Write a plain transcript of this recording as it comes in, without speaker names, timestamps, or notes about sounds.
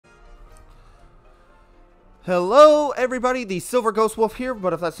Hello everybody, the Silver Ghost Wolf here,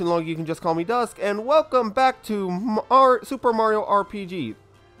 but if that's too long you can just call me Dusk, and welcome back to Super Mario RPG.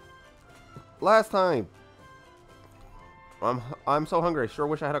 Last time, I'm so hungry, I sure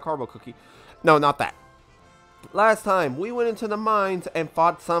wish I had a carbo cookie. No, not that. Last time, we went into the mines and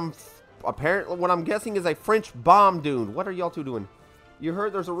fought some, apparently what I'm guessing is a French bomb dude. What are y'all two doing? You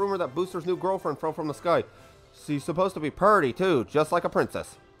heard there's a rumor that Booster's new girlfriend fell from the sky. She's supposed to be pretty too, just like a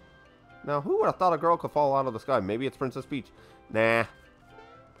princess. Now, who would have thought a girl could fall out of the sky? Maybe it's Princess Peach. Nah.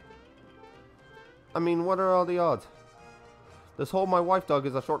 I mean, what are all the odds? This hole my wife dug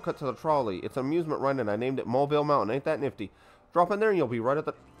is a shortcut to the trolley. It's an amusement ride, and I named it Moleville Mountain. Ain't that nifty? Drop in there and you'll be right at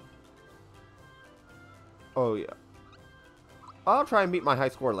the... Oh, yeah. I'll try and beat my high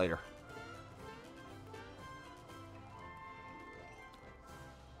score later.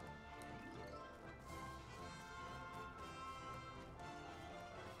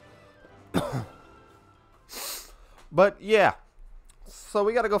 But, yeah. So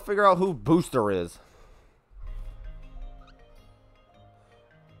we gotta go figure out who Booster is.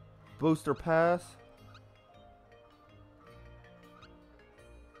 Booster Pass.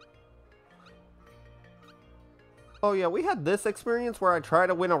 Oh yeah, we had this experience where I tried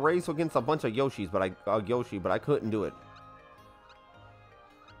to win a race against a bunch of Yoshis, but I couldn't do it.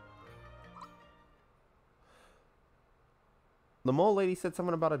 The mole lady said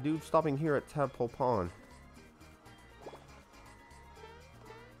something about a dude stopping here at Tadpole Pond.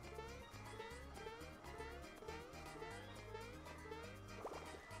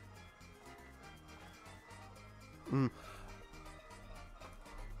 Hmm.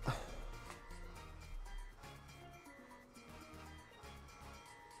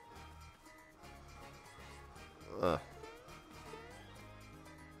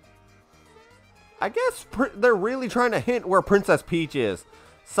 I guess they're really trying to hint where Princess Peach is.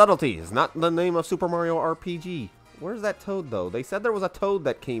 Subtlety is not the name of Super Mario RPG. Where's that toad, though? They said there was a toad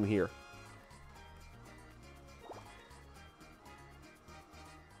that came here.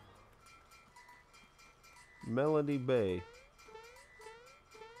 Melody Bay.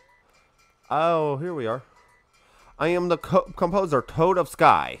 Oh, here we are. I am the composer, Toad of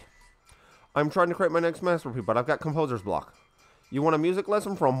Sky. I'm trying to create my next masterpiece, but I've got composer's block. You want a music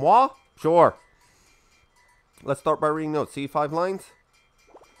lesson from moi? Sure. Let's start by reading notes. See 5 lines?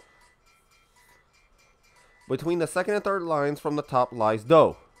 Between the second and third lines from the top lies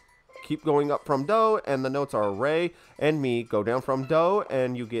do. Keep going up from do, and the notes are re and mi. Go down from do,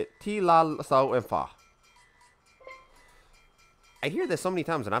 and you get ti, la, so, and fa. I hear this so many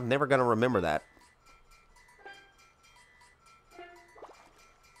times, and I'm never going to remember that.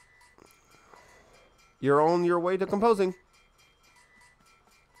 You're on your way to composing.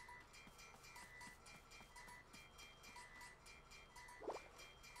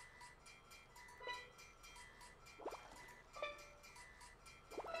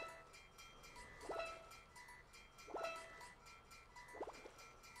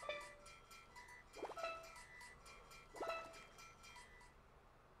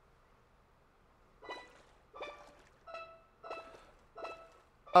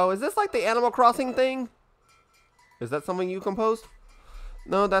 Oh, is this like the Animal Crossing thing? Is that something you composed?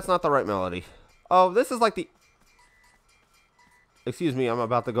 No, that's not the right melody. Oh, this is like the... Excuse me, I'm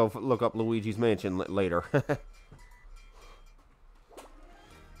about to go look up Luigi's Mansion later. I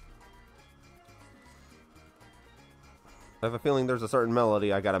have a feeling there's a certain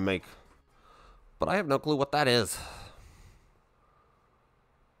melody I gotta make. But I have no clue what that is.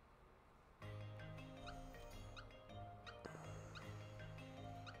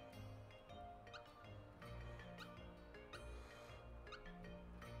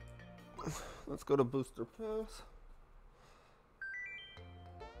 Let's go to Booster Pass.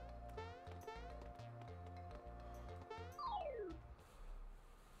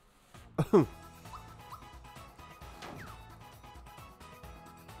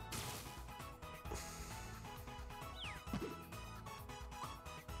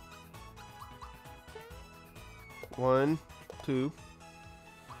 One, two.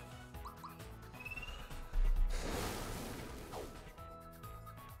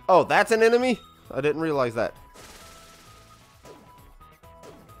 Oh, that's an enemy? I didn't realize that.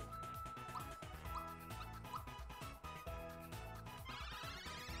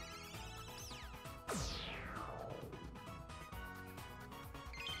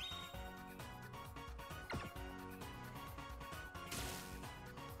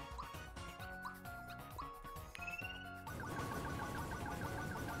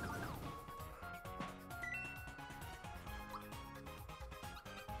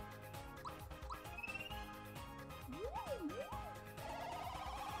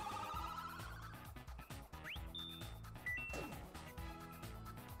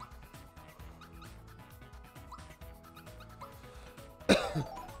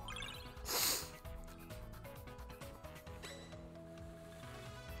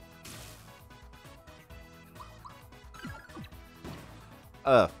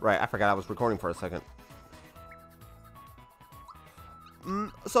 Right, I forgot I was recording for a second.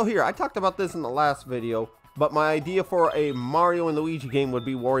 So here, I talked about this in the last video, but my idea for a Mario and Luigi game would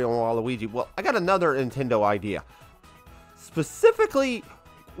be Wario and Waluigi. Well, I got another Nintendo idea. Specifically,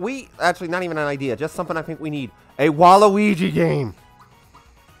 actually not even an idea, just something I think we need. A Waluigi game.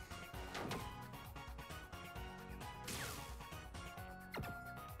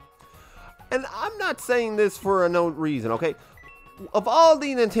 And I'm not saying this for no reason, okay? Of all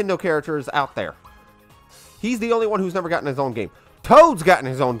the Nintendo characters out there, he's the only one who's never gotten his own game. Toad's gotten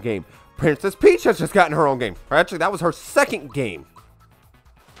his own game. Princess Peach has just gotten her own game. Actually, that was her second game.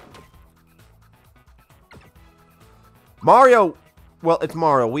 Mario, well, it's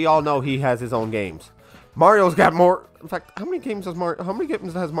Mario. We all know he has his own games. Mario's got more. In fact, how many games has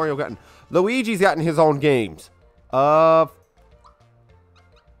Mario gotten? Luigi's gotten his own games. I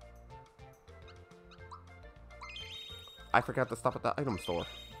forgot to stop at the item store.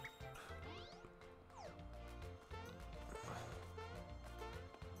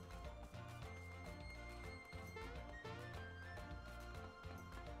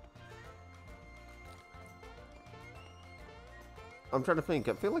 I'm trying to think.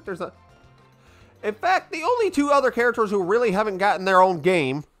 I feel like there's a... In fact, the only two other characters who really haven't gotten their own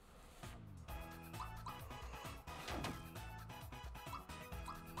game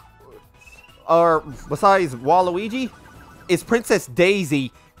are, besides Waluigi, is Princess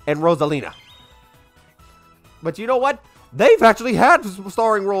Daisy and Rosalina. But you know what? They've actually had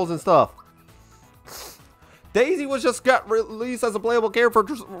starring roles and stuff. Daisy got released as a playable character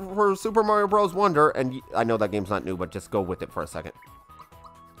for Super Mario Bros. Wonder, and I know that game's not new, but just go with it for a second.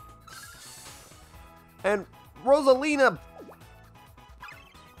 And Rosalina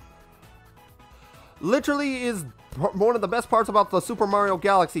literally is one of the best parts about the Super Mario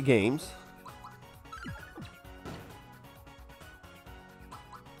Galaxy games.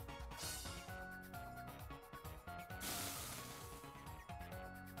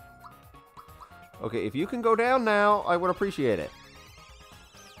 Okay, if you can go down now, I would appreciate it.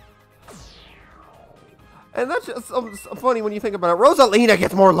 And that's just funny when you think about it. Rosalina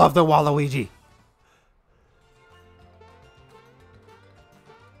gets more love than Waluigi.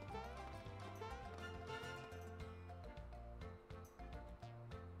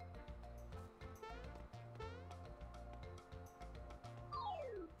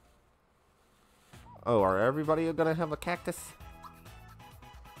 Oh, are everybody gonna have a cactus?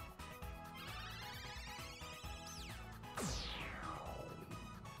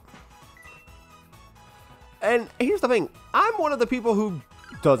 And here's the thing, I'm one of the people who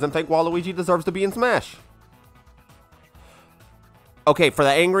doesn't think Waluigi deserves to be in Smash. Okay, for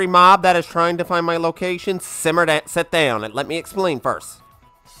the angry mob that is trying to find my location, sit down and let me explain first.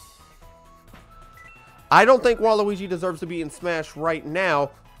 I don't think Waluigi deserves to be in Smash right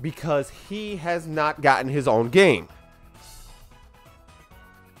now because he has not gotten his own game.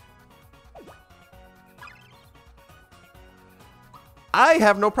 I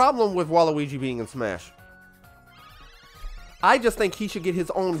have no problem with Waluigi being in Smash. I just think he should get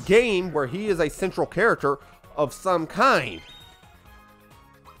his own game where he is a central character of some kind.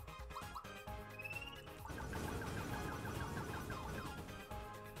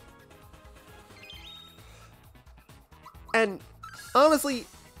 And honestly,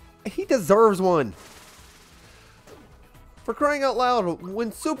 he deserves one. For crying out loud,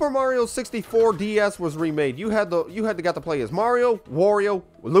 when Super Mario 64 DS was remade, you had to play as Mario, Wario,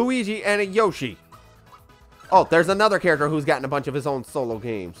 Luigi, and a Yoshi. Oh, there's another character who's gotten a bunch of his own solo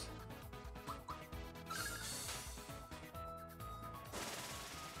games.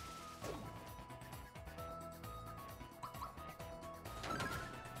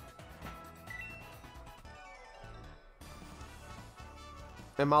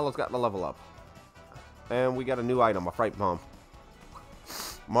 And Malo's got the level up. And we got a new item, a Fright Bomb.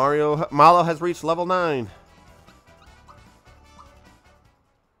 Malo has reached level 9.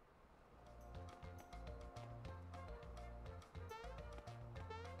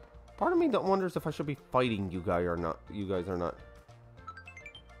 Part of me wonders if I should be fighting you guys or not. You guys are not.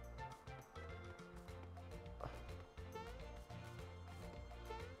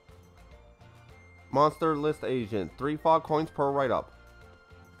 Monster list agent. 3 fog coins per write-up.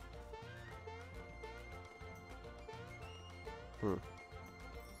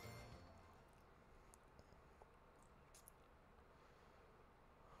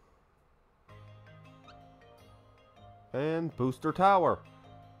 And Booster Tower.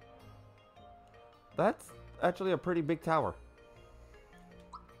 That's actually a pretty big tower.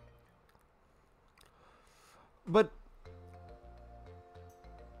 But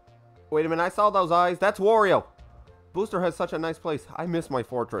wait a minute, I saw those eyes. That's Wario. Booster has such a nice place. I miss my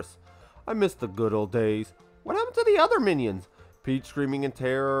fortress. I miss the good old days. What happened to the other minions? Peach screaming in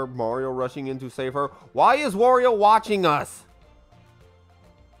terror, Mario rushing in to save her. Why is Wario watching us?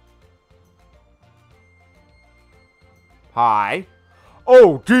 Hi.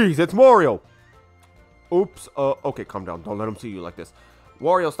 Oh, geez, it's Mario. Oops. Okay, calm down. Don't let him see you like this.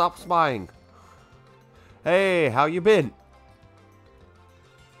 Wario, stop spying. Hey, how you been?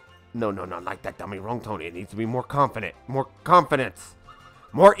 No, not like that, dummy. Wrong tone. It needs to be more confident. More confidence.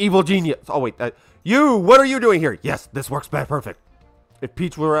 More evil genius. Oh, wait. You, what are you doing here? Yes, this works perfect. If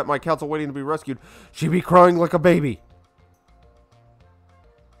Peach were at my castle waiting to be rescued, she'd be crying like a baby.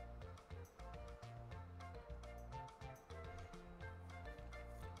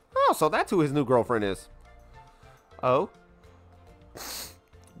 Oh, so that's who his new girlfriend is. Oh?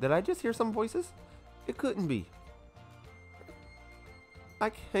 Did I just hear some voices? It couldn't be. I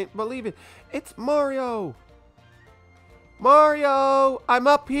can't believe it. It's Mario. Mario, I'm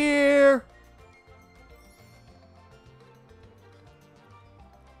up here.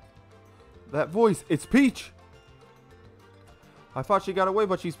 That voice, it's Peach. I thought she got away,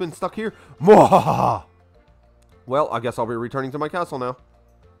 but she's been stuck here. Mwahaha! Well, I guess I'll be returning to my castle now.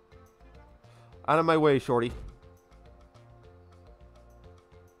 Out of my way, shorty.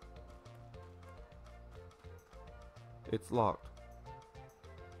 It's locked.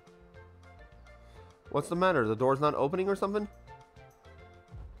 What's the matter? The door's not opening or something?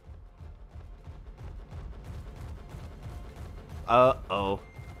 Uh-oh.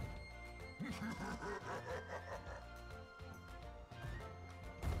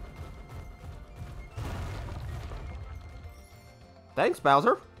 Thanks,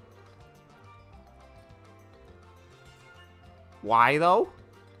 Bowser. Why, though?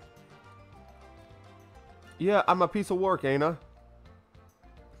 Yeah, I'm a piece of work, ain't I?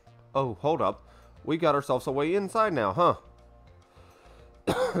 Oh, hold up. We got ourselves a way inside now, huh?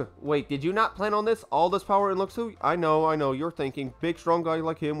 Wait, did you not plan on this? All this power and looks so... I know. You're thinking, big, strong guy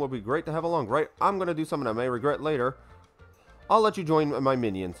like him would be great to have along, right? I'm gonna do something I may regret later. I'll let you join my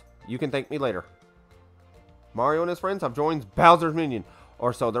minions. You can thank me later. Mario and his friends have joined Bowser's minion.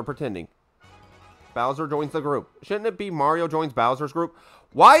 Or so they're pretending. Bowser joins the group. Shouldn't it be Mario joins Bowser's group?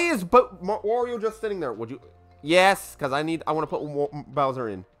 Why is Wario just sitting there? Would you... Yes, because I want to put Bowser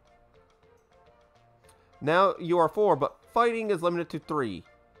in. Now you are 4, but fighting is limited to 3.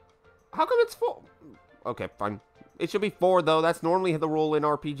 How come it's 4? Okay, fine. It should be 4, though. That's normally the rule in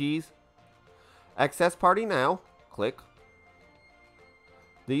RPGs. Access party now. Click.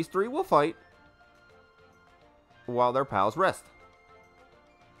 These 3 will fight while their pals rest.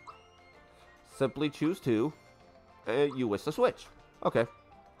 Simply choose 2. You wish to switch. Okay.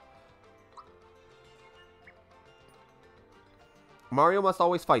 Mario must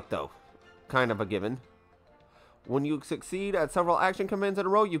always fight, though. Kind of a given. When you succeed at several action commands in a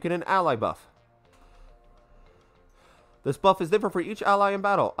row, you get an ally buff. This buff is different for each ally in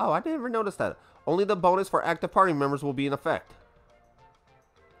battle. Oh, I never noticed that. Only the bonus for active party members will be in effect.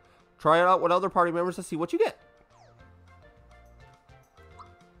 Try it out with other party members to see what you get.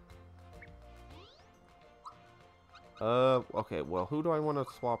 Okay, well, who do I want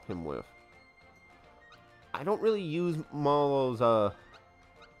to swap him with? I don't really use Molo's,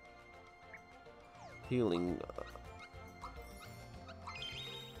 healing.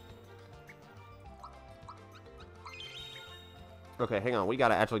 Okay, hang on. We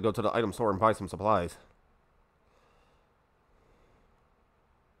gotta actually go to the item store and buy some supplies.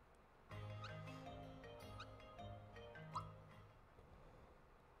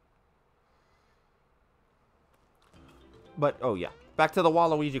 But, oh yeah. Back to the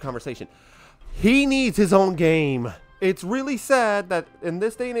Waluigi conversation. He needs his own game. It's really sad that in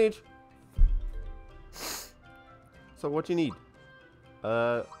this day and age... So what you need?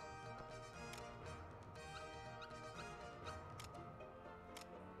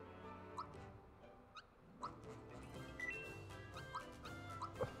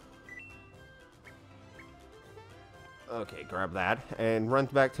 Okay, grab that. And run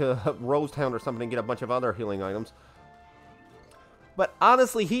back to Rose Town or something and get a bunch of other healing items. But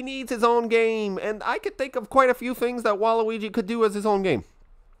honestly, he needs his own game. And I could think of quite a few things that Waluigi could do as his own game.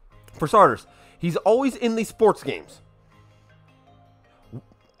 For starters, he's always in these sports games.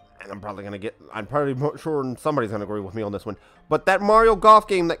 And I'm probably sure somebody's going to agree with me on this one. But that Mario Golf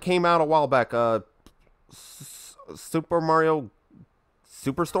game that came out a while back, Super Mario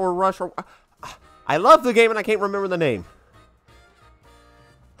Superstore Rush, or I love the game and I can't remember the name.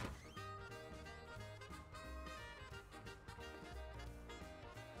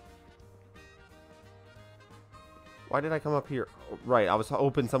 Why did I come up here? Right, I was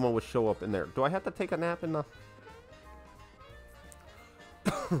hoping someone would show up in there. Do I have to take a nap in the...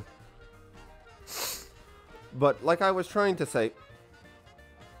 But like I was trying to say,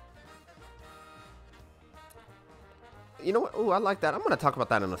 you know what? Oh, I like that. I'm going to talk about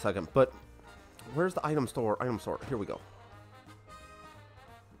that in a second. But where's the item store? Item store. Here we go.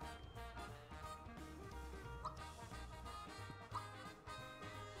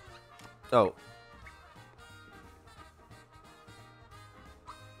 Oh.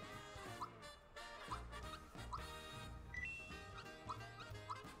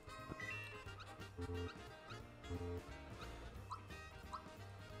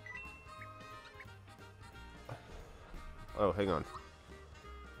 Oh, hang on.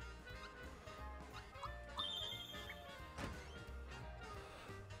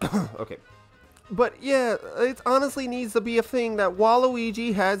 Okay. But yeah, it honestly needs to be a thing that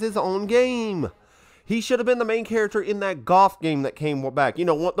Waluigi has his own game. He should have been the main character in that golf game that came back. You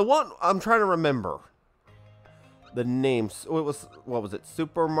know, what the one I'm trying to remember. The names. What was it?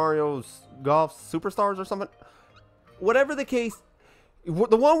 Super Mario's Golf Superstars or something? Whatever the case, the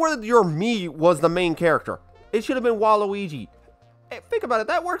one where your me was the main character. It should have been Waluigi. Hey, think about it.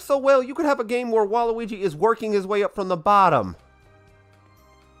 That works so well. You could have a game where Waluigi is working his way up from the bottom.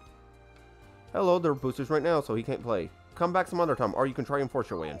 Hello, there are boosters right now, so he can't play. Come back some other time, or you can try and force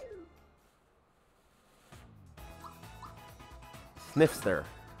your way in. Sniffs there.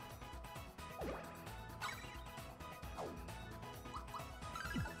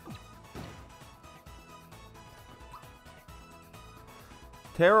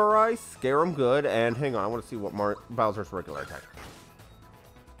 Terrorize, scare him good, and hang on, I want to see what Bowser's regular attack.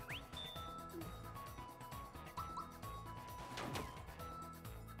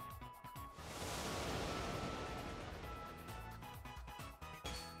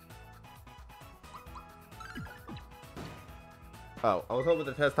 Oh, I was hoping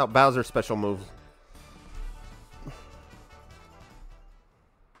to test out Bowser's special moves.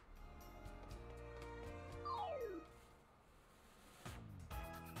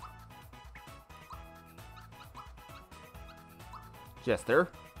 Jester.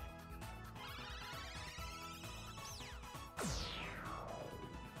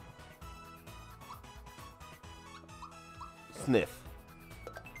 Sniff.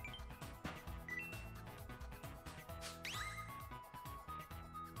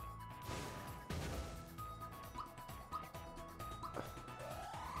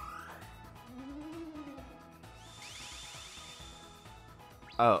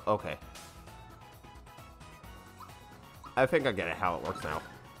 Oh, okay. I think I get it, how it works now.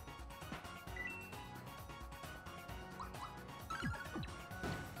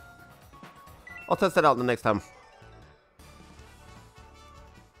 I'll test it out the next time.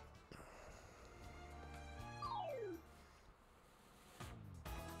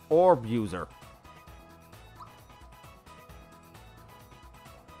 Orb user.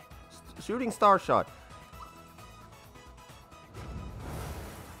 Shooting star shot.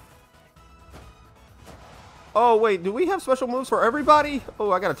 Oh, wait, do we have special moves for everybody?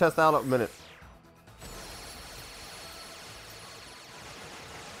 Oh, I gotta test out in a minute.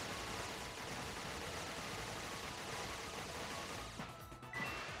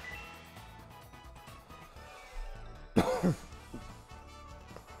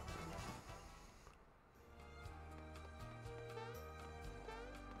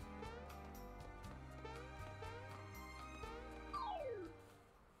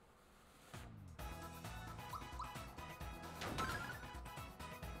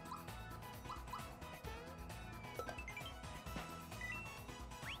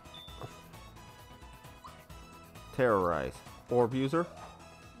 Terrorize. Orb user.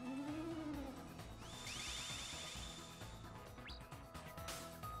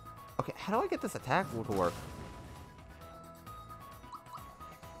 Okay, how do I get this attack to work?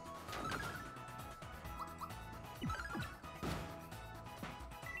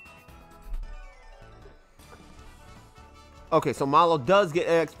 Okay, so Malo does get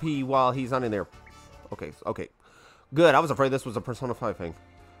XP while he's on in there. Okay, okay. Good, I was afraid this was a Persona 5 thing.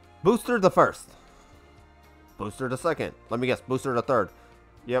 Booster the first. Booster the second. Let me guess, Booster the third.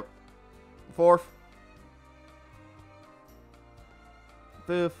 Yep. Fourth.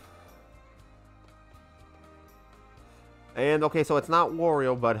 Fifth. And, okay, so it's not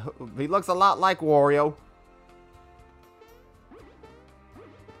Wario, but he looks a lot like Wario.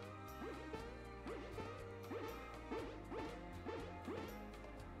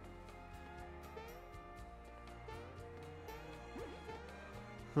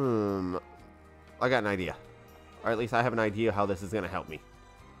 I got an idea. Or at least I have an idea how this is going to help me.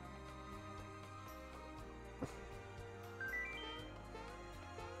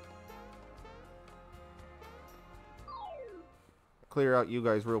 Clear out you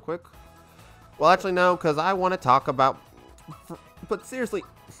guys real quick. Well, actually, no, because I want to talk about... But seriously,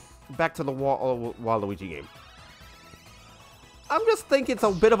 back to the Waluigi game. I'm just thinking it's a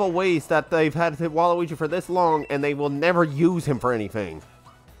bit of a waste that they've had Waluigi for this long and they will never use him for anything.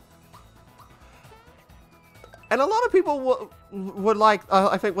 And a lot of people would like,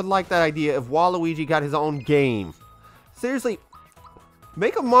 I think, would like that idea if Waluigi got his own game. Seriously,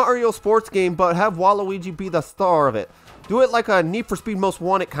 make a Mario sports game, but have Waluigi be the star of it. Do it like a Need for Speed Most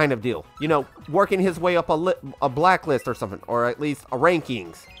Wanted kind of deal. You know, working his way up a blacklist or something, or at least a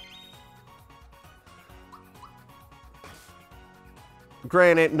rankings.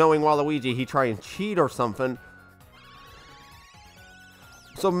 Granted, knowing Waluigi, he'd try and cheat or something.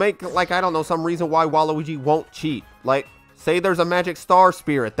 So make, like, I don't know, some reason why Waluigi won't cheat. Like, say there's a magic star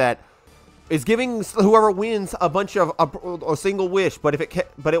spirit that is giving whoever wins a bunch of a single wish, but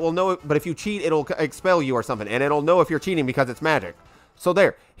it will know. But if you cheat, it'll expel you or something, and it'll know if you're cheating because it's magic. So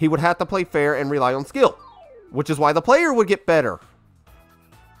there, he would have to play fair and rely on skill, which is why the player would get better.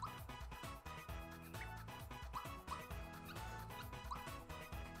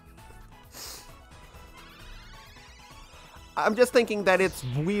 I'm just thinking that it's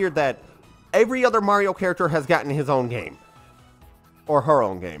weird that every other Mario character has gotten his own game. Or her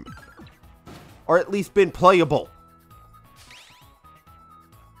own game. Or at least been playable.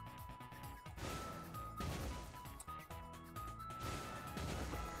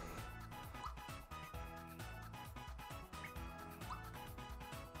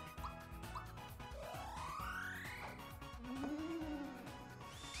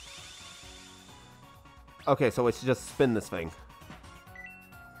 Okay, so it's just spin this thing.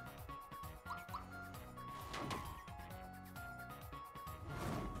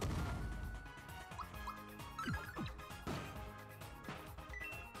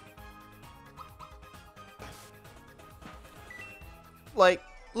 Like,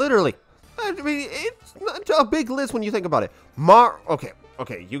 literally. I mean, it's not a big list when you think about it.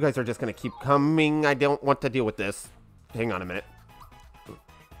 Okay, you guys are just gonna keep coming. I don't want to deal with this. Hang on a minute.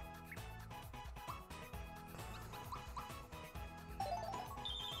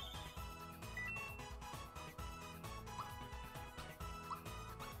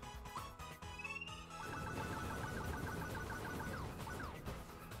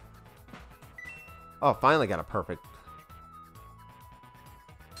 Oh, finally got a perfect.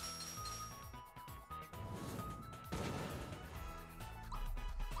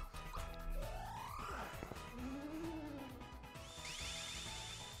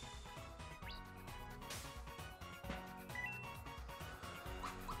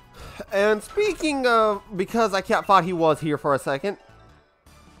 And speaking of, because I thought he was here for a second.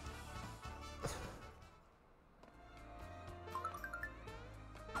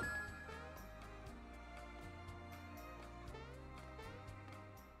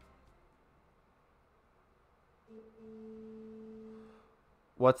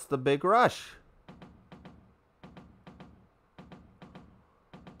 What's the big rush?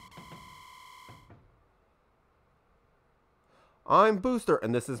 I'm Booster,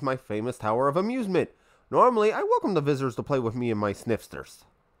 and this is my famous Tower of Amusement. Normally, I welcome the visitors to play with me and my sniffsters.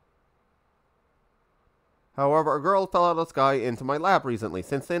 However, a girl fell out of the sky into my lap recently.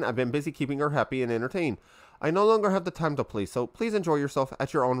 Since then, I've been busy keeping her happy and entertained. I no longer have the time to play, so please enjoy yourself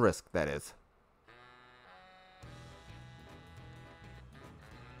at your own risk, that is.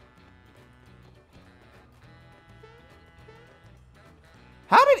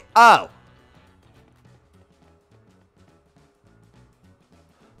 How did... Oh!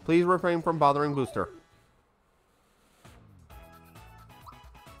 Please refrain from bothering Booster.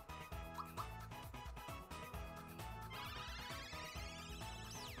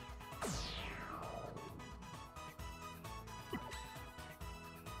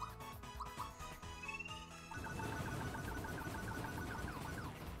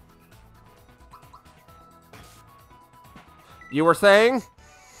 You were saying?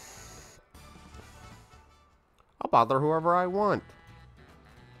 I'll bother whoever I want.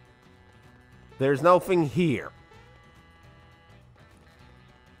 There's nothing here.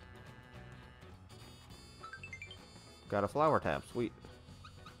 Got a flower tab, sweet.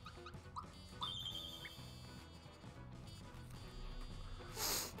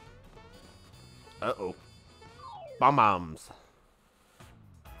 Uh-oh. Bomb-bombs.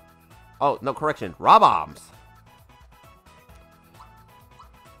 Oh, no, correction. Raw-bombs.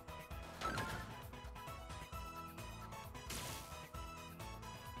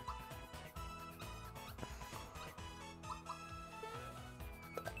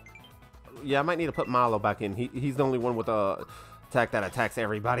 Yeah, I might need to put Milo back in. He's the only one with a attack that attacks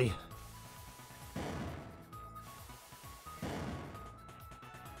everybody.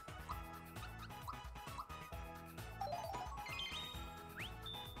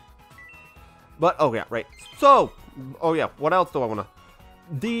 But, oh yeah, right. So, oh yeah, what else do I want to...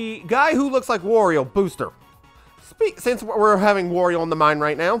 The guy who looks like Wario, Booster. Since we're having Wario on the mind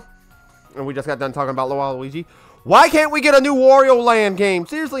right now, and we just got done talking about Waluigi, why can't we get a new Wario Land game?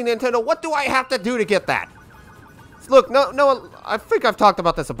 Seriously, Nintendo, what do I have to do to get that? Look, no, I think I've talked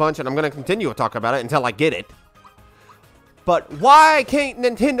about this a bunch, and I'm going to continue to talk about it until I get it. But why can't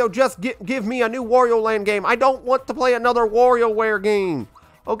Nintendo just give me a new Wario Land game? I don't want to play another WarioWare game.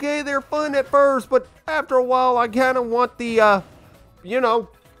 Okay, they're fun at first, but after a while, I kind of want the, you know,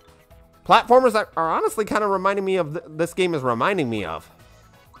 platformers that are honestly kind of reminding me of this game is reminding me of.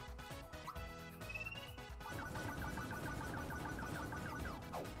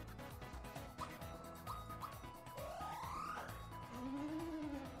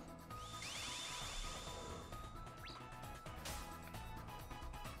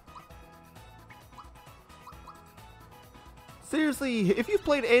 Seriously, if you've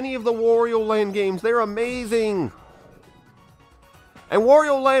played any of the Wario Land games, they're amazing. And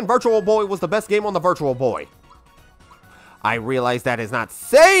Wario Land Virtual Boy was the best game on the Virtual Boy. I realize that is not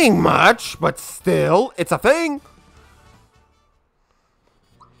saying much, but still, it's a thing.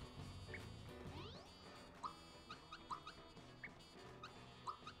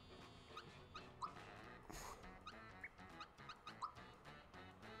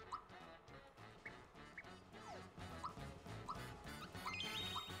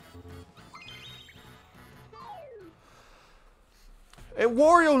 And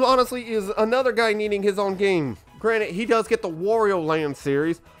Wario, honestly, is another guy needing his own game. Granted, he does get the Wario Land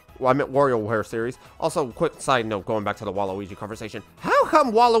series. Well, I meant WarioWare series. Also, quick side note, going back to the Waluigi conversation. How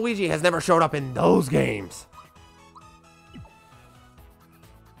come Waluigi has never showed up in those games?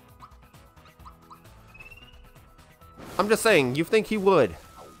 I'm just saying, you think he would.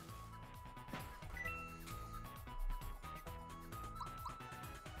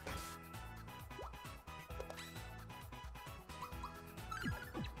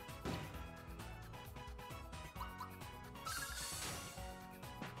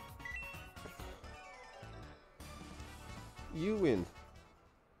 You win.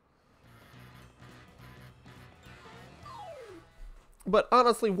 But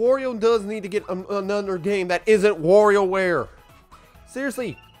honestly, Wario does need to get another game that isn't WarioWare.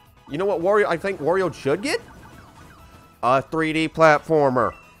 Seriously, you know what I think Wario should get? A 3D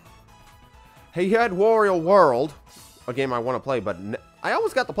platformer. He had Wario World, a game I want to play, but I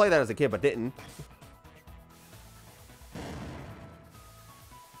always got to play that as a kid, but didn't.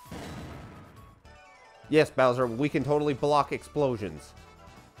 Yes, Bowser, we can totally block explosions.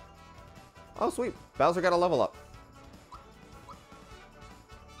 Oh, sweet. Bowser got a level up.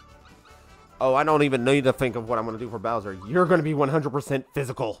 Oh, I don't even need to think of what I'm going to do for Bowser. You're going to be 100%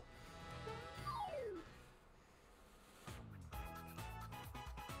 physical.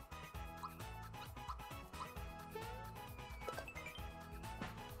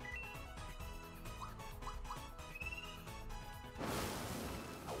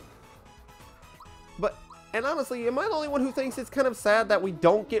 And honestly, am I the only one who thinks it's kind of sad that we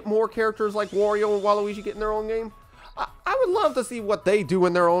don't get more characters like Wario and Waluigi getting their own game? I would love to see what they do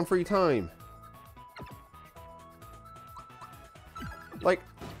in their own free time. Like,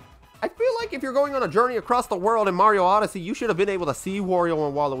 I feel like if you're going on a journey across the world in Mario Odyssey, you should have been able to see Wario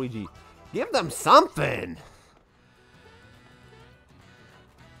and Waluigi. Give them something!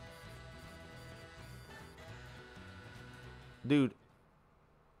 Dude.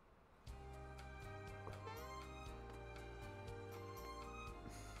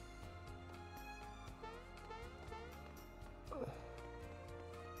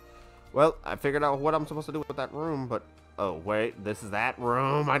 Well, I figured out what I'm supposed to do with that room, but... Oh, wait, this is that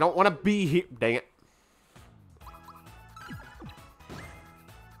room. I don't want to be here. Dang it.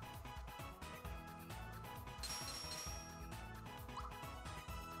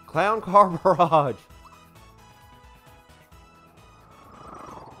 Clown Car Barrage.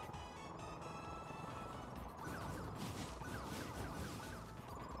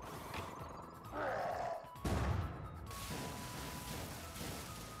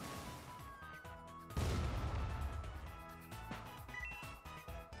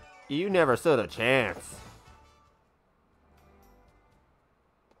 You never stood a chance.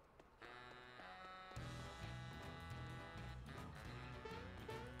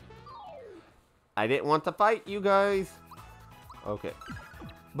 I didn't want to fight you guys. Okay.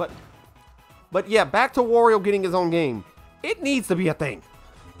 But yeah, back to Wario getting his own game. It needs to be a thing.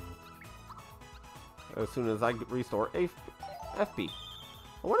 As soon as I restore FP.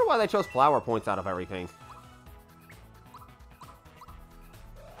 I wonder why they chose flower points out of everything.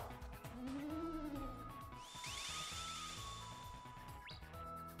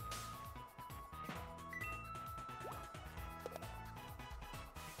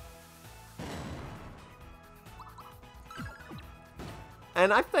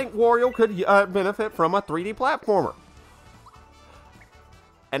 And I think Wario could benefit from a 3D platformer.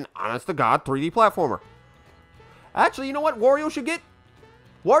 An honest-to-God 3D platformer. Actually, you know what Wario should get?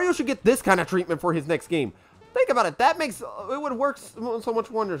 Wario should get this kind of treatment for his next game. Think about it. That makes... It would work so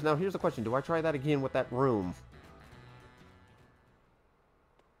much wonders. Now, here's the question. Do I try that again with that room?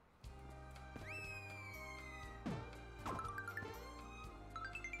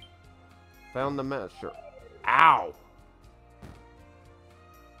 Found the master. Ow!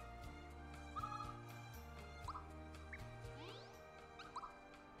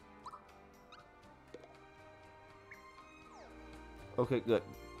 Okay, good.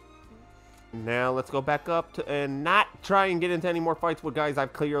 Now let's go back up to and not try and get into any more fights with guys I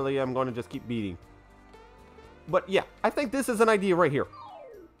clearly am going to just keep beating. But yeah, I think this is an idea right here.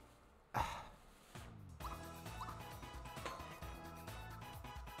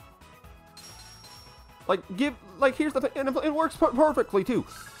 Here's the thing, and it works perfectly too.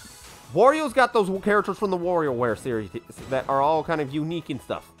 Wario's got those characters from the WarioWare series that are all kind of unique and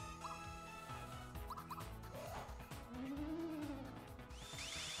stuff.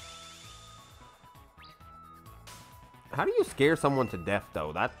 How do you scare someone to death,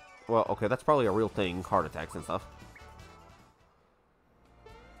 though? Well, okay, that's probably a real thing, heart attacks and stuff.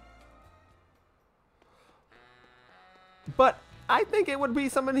 But I think it would be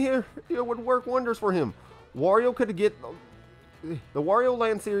something here. It would work wonders for him. Wario could get... The Wario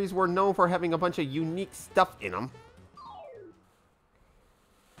Land series were known for having a bunch of unique stuff in them.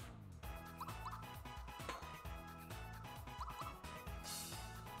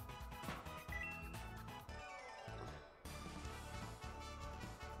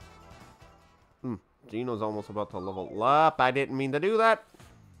 Gino's almost about to level up. I didn't mean to do that.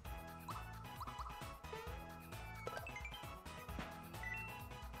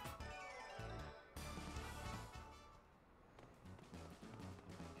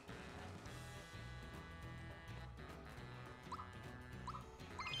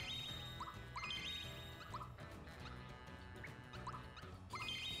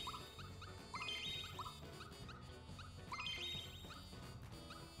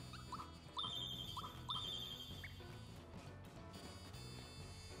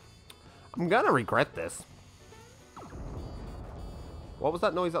 I'm gonna regret this. What was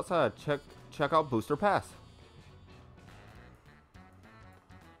that noise outside? Check out Booster Pass.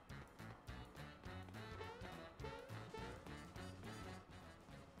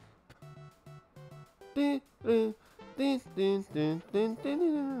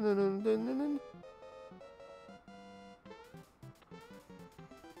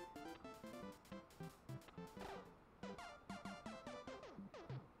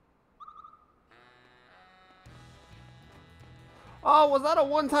 Oh, was that a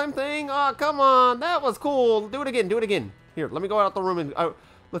one-time thing? Oh, come on. That was cool. Do it again. Do it again. Here, let me go out the room and...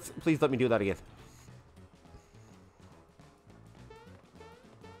 please let me do that again.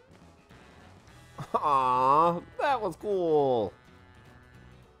 Aw, that was cool.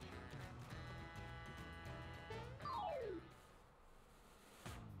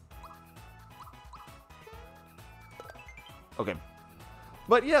 Okay.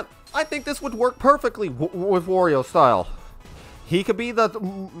 But yeah, I think this would work perfectly with Wario style. He could be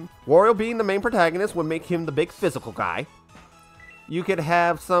Wario being the main protagonist would make him the big physical guy. You could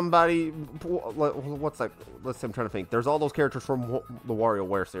have somebody, what's that? Let's see, I'm trying to think. There's all those characters from the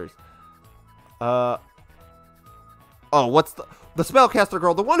WarioWare series. Oh, what's the spellcaster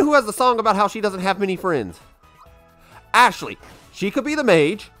girl? The one who has the song about how she doesn't have many friends. Ashley. She could be the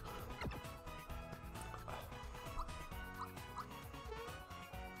mage.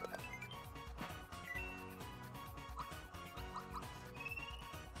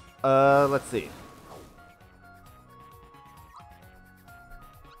 Let's see.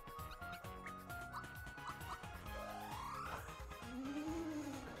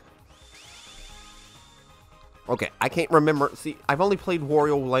 Okay, I can't remember. See, I've only played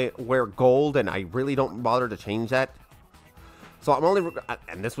WarioWare Gold, and I really don't bother to change that. So I'm only...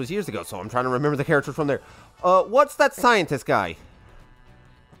 And this was years ago, so I'm trying to remember the characters from there. What's that scientist guy?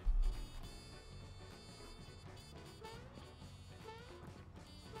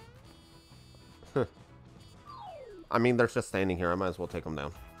 I mean, they're just standing here. I might as well take them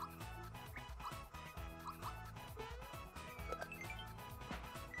down.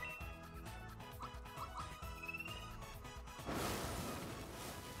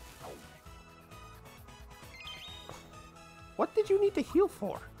 What did you need to heal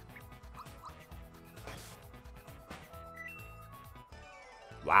for?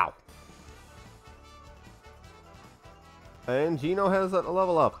 Wow. And Gino has a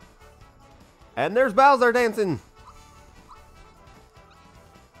level up. And there's Bowser dancing.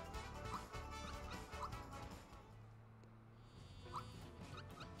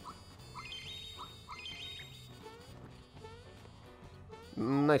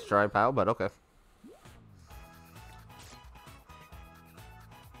 Nice try, pal, but okay.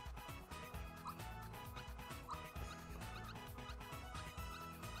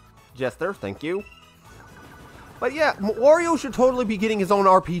 Jester, thank you. But yeah, Wario should totally be getting his own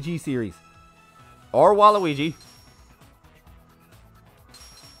RPG series. Or Waluigi.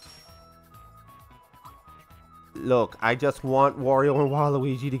 Look, I just want Wario and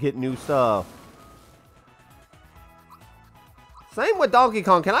Waluigi to get new stuff. Same with Donkey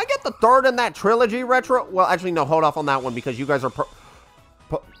Kong. Can I get the third in that trilogy retro? Well, actually, no, hold off on that one because you guys are,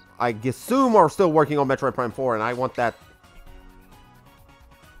 I assume, are still working on Metroid Prime 4, and I want that.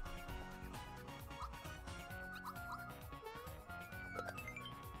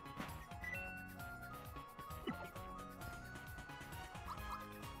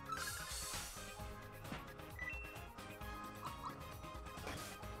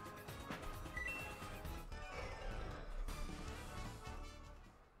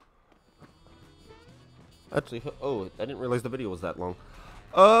 Actually, oh, I didn't realize the video was that long.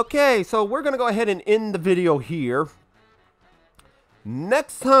 Okay, so we're going to go ahead and end the video here.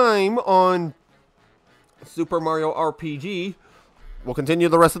 Next time on Super Mario RPG, we'll continue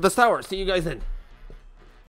the rest of this tower. See you guys then.